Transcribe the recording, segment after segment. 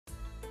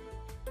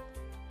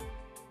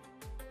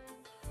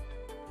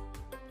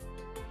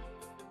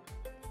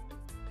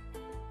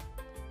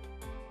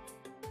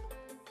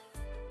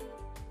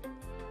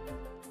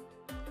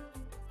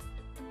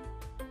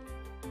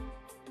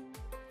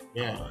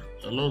Yeah,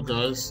 hello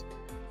guys,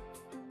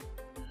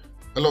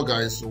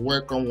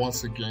 welcome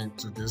once again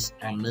to this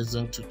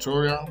amazing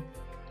tutorial.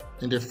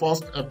 In the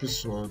first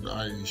episode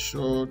I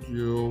showed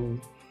you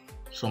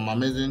some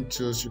amazing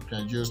tools you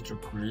can use to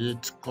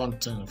create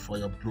content for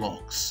your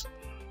blogs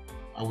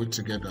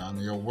together on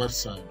your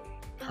website,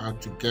 how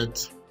to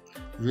get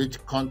rich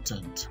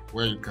content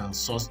where you can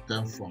source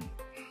them from,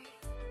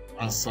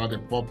 answer the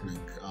public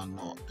and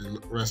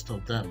the rest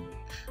of them.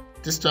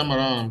 This time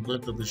around I'm going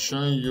to be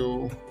showing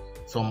you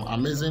some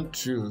amazing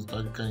tools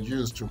that you can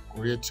use to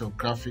create your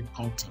graphic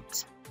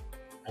content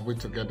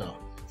together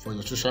for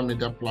your social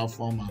media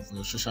platform and for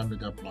your social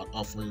media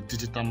for your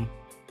digital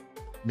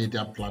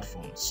media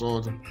platform.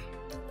 So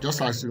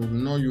just as you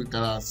know,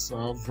 there are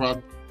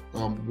several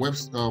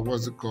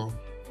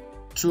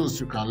tools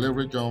you can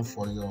leverage on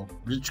for your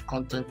rich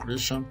content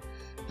creation.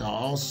 There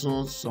are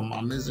also some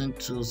amazing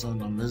tools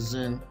and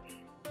amazing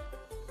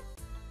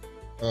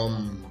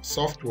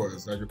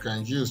softwares that you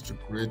can use to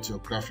create your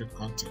graphic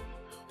content.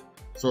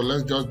 So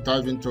let's just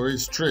dive into it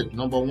straight.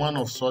 Number one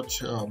of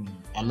such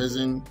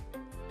amazing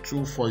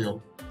tool for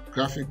your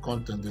graphic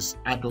content is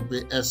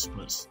Adobe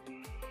Express.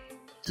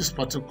 This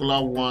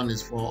particular one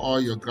is for all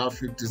your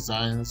graphic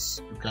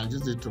designs. You can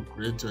use it to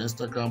create your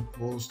Instagram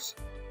posts.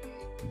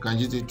 You can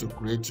use it to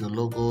create your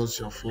logos,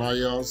 your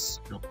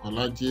flyers, your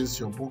collages,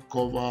 your book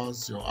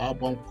covers, your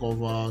album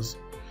covers,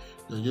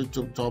 your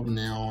YouTube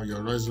thumbnail,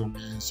 your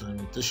resumes, your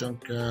invitation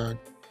card,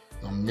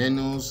 your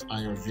menus,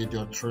 and your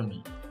video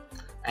training.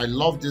 I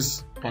love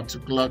this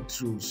particular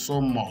tool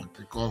so much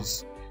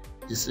because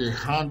it's a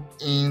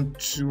hand-in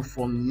tool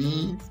for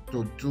me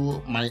to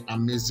do my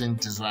amazing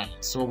design.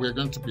 So we're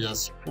going to be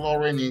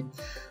exploring it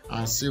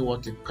and see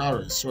what it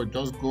carries. So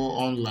just go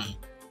online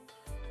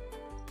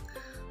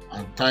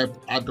and type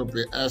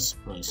Adobe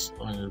Express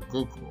on your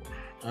Google.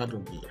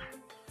 Adobe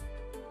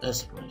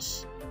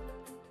Express.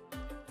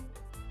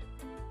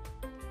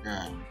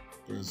 Yeah,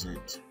 here's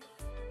it.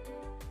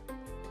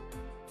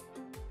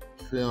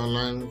 Free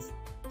online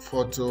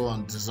photo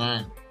and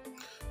design.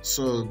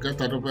 So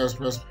get Adobe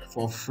Express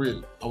for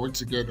free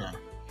together.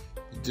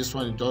 This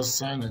one you just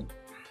sign it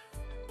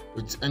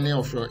with any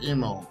of your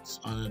emails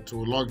and it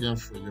will log in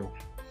for you.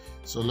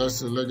 So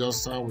let's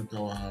just start with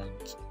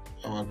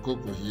our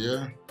Google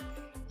here.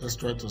 Let's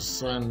try to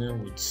sign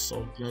in with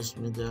SOFTLINX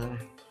Media,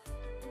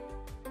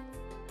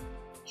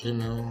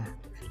 Gmail,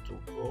 if it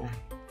will go.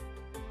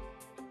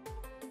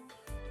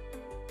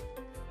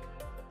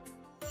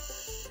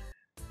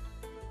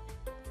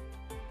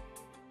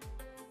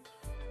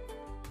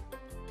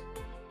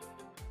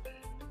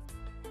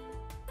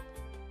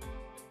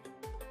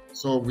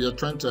 So we are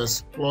trying to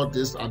explore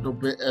this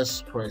Adobe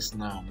Express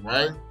now,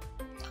 right?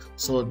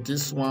 So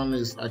this one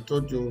is, I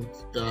told you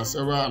there are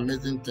several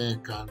amazing things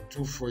it can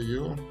do for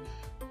you.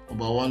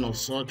 Number one of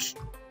such,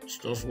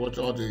 just watch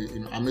all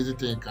the amazing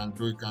things it can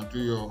do. It can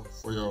do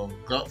for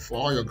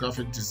all your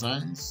graphic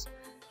designs.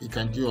 It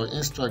can do your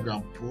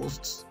Instagram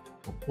posts,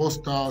 your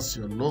posters,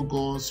 your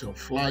logos, your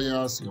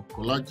flyers, your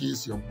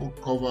collages, your book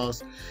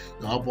covers,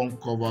 your album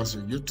covers,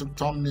 your YouTube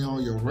thumbnail,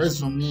 your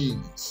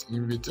resumes,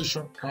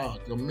 invitation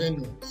card, your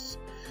menus,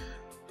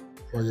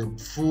 for your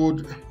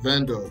food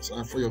vendors,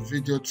 and for your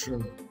video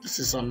training. This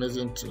is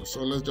amazing too.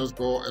 So let's just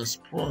go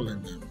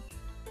exploring them.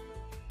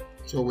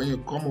 So when you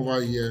come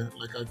over here,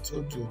 like I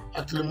told you,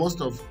 actually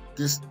most of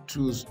these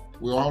tools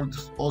will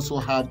also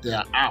have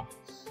their app,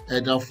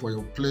 either for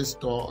your Play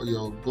Store or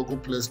your Google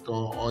Play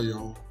Store or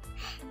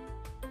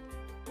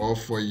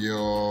for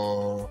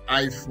your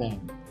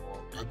iPhone,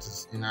 that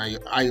is in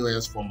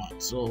iOS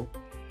format. So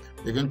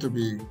you're going to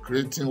be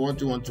creating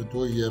what you want to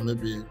do here.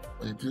 Maybe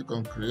when you click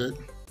on create,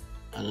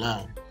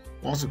 allow.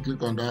 Once you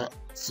click on that,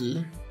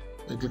 see,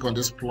 you click on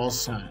this plus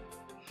sign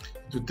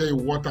to tell you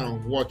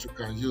what you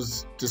can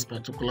use this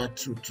particular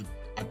tool to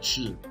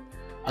achieve.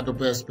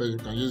 Adobe Express, you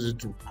can use it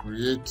to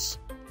create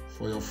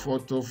for your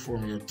photo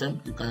from your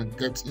template. You can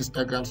get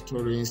Instagram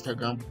story,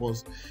 Instagram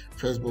post,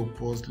 Facebook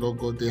post,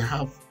 logo. They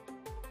have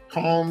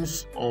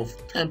tons of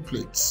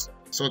templates.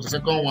 So the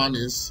second one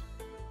is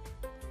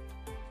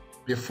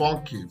Be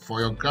Funky for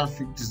your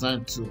graphic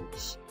design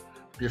tools.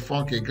 Be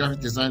Funky,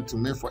 graphic design tool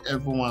made for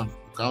everyone.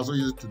 You can also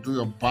use it to do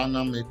your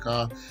banner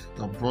maker,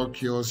 your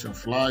brochures, your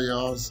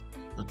flyers,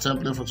 your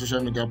template for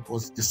social media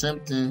posts. The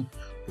same thing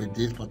with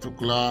this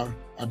particular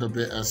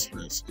Adobe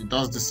Express. It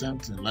does the same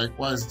thing.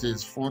 Likewise,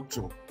 this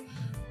photo.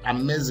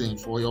 Amazing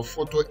for your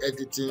photo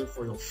editing,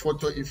 for your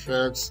photo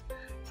effects,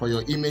 for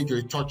your image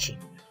retouching.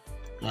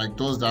 Like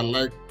those that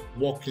like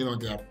working on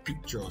their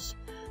pictures,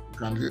 you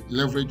can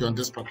leverage on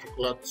this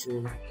particular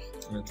tool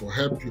and it will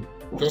help you.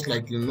 Just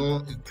like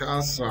it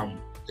has a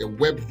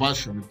web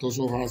version, it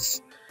also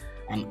has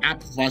an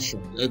app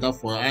version, either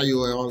for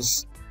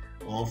iOS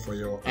or for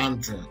your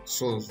Android.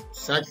 So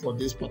search for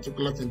this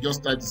particular thing,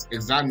 just type this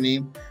exact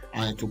name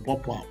and it will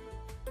pop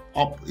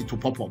up. It will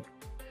pop up.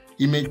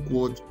 Image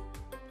quote.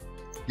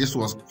 This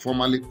was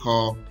formerly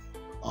called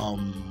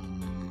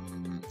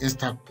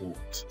Insta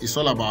quote. It's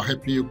all about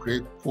helping you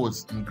create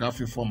quotes in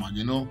graphic format,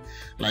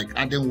 like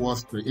adding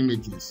words to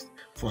images.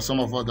 For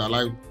some of us that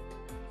like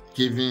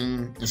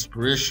giving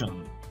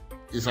inspiration.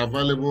 It's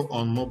available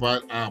on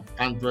mobile app,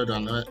 Android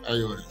and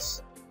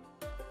iOS.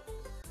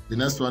 The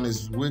next one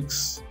is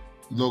Wix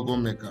Logo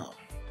Maker.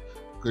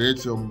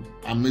 Create your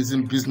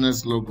amazing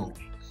business logo.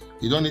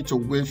 You don't need to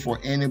wait for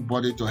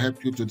anybody to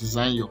help you to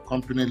design your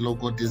company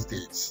logo these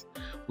days.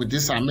 With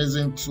this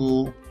amazing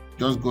tool,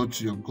 just go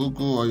to your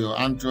Google or your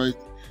Android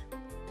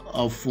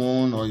or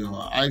phone or your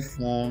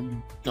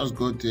iPhone. Just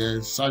go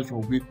there, search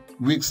for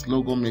Wix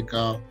Logo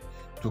Maker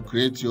to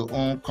create your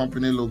own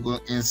company logo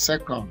in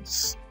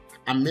seconds.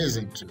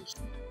 Amazing tools.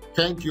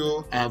 Thank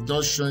you. I have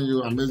just shown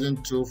you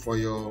amazing tool for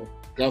your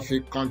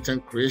graphic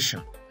content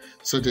creation.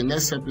 So the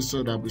next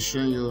episode, I'll be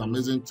showing you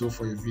amazing tool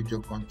for your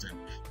video content.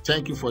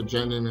 Thank you for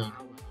joining me. Have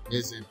an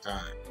amazing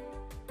time.